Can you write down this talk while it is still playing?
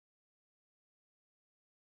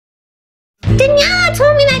Daniela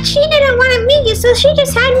told me that she didn't want to meet you, so she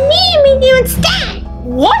just had me meet you instead.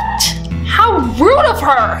 What? How rude of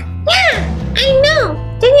her! Yeah, I know.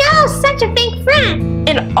 Daniela's such a fake friend.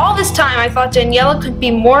 And all this time I thought Daniela could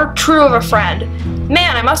be more true of a friend.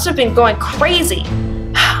 Man, I must have been going crazy.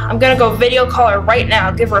 I'm gonna go video call her right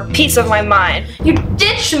now, give her a piece of my mind. You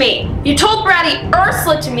ditched me! You told Bratty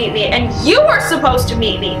Ursla to meet me, and you were supposed to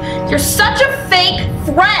meet me! You're such a fake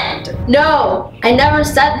friend! No, I never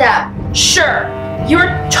said that. Sure, you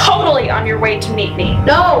were totally on your way to meet me.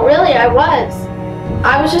 No, really, I was.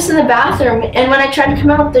 I was just in the bathroom, and when I tried to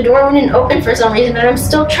come out, the door wouldn't open for some reason, and I'm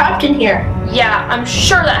still trapped in here. Yeah, I'm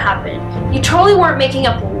sure that happened. You totally weren't making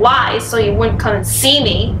up lies so you wouldn't come and see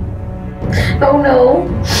me. Oh no,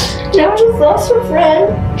 now I just lost a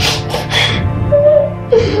friend.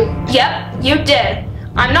 Yep, you did.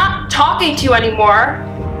 I'm not talking to you anymore.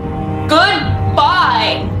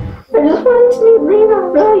 Goodbye. I just wanted to meet Rina,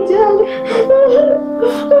 really did.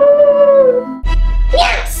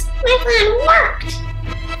 Yes, my plan worked.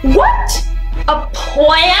 What? A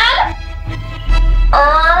plan?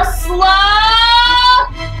 Ursla?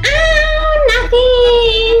 Oh,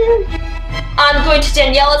 nothing. I'm going to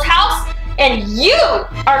Daniela's house, and you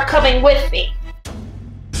are coming with me.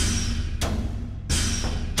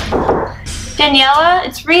 Daniela,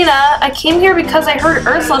 it's Rina. I came here because I heard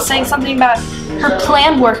Ursula saying something about her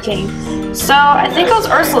plan working. So I think it was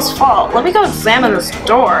Ursula's fault. Let me go examine this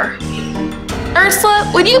door. Ursula,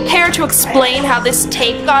 would you care to explain how this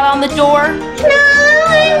tape got on the door? No,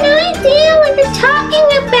 I have no idea what you're talking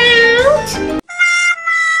about.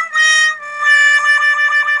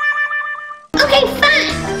 Okay,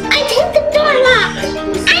 fine. I take the door locked.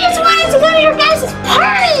 I just wanted to go to your guys'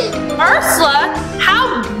 party. Ursula,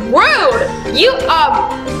 how rude! You are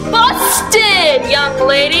busted, young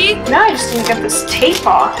lady. Now I just need to get this tape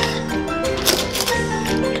off.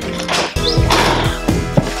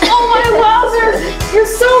 Oh my wowzers! You're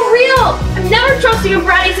so real! I'm never trusting a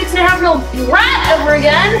bratty 6.5-year-old brat ever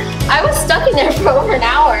again. I was stuck in there for over an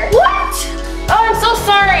hour. What? Oh, I'm so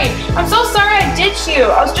sorry. I'm so sorry I ditched you.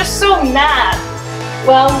 I was just so mad.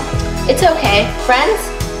 Well, it's okay. Friends?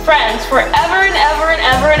 Friends forever and ever and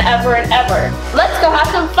ever and ever and ever. Let's go have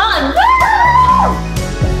some fun.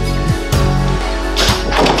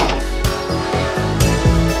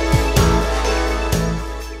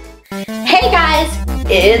 Hey guys,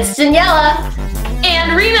 it's Daniela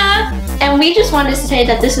and Rina. And we just wanted to say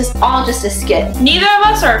that this is all just a skit. Neither of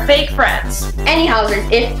us are fake friends. Anyhow,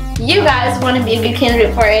 if you guys want to be a good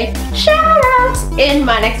candidate for a shout out in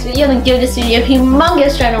my next video, then give this video a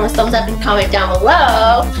humongous ginormous thumbs up and comment down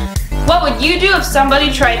below. What would you do if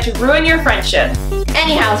somebody tried to ruin your friendship?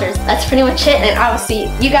 Anyhowzers, that's pretty much it, and I will see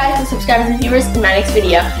you guys and subscribers and viewers in my next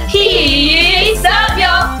video. Peace out,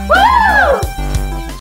 y'all!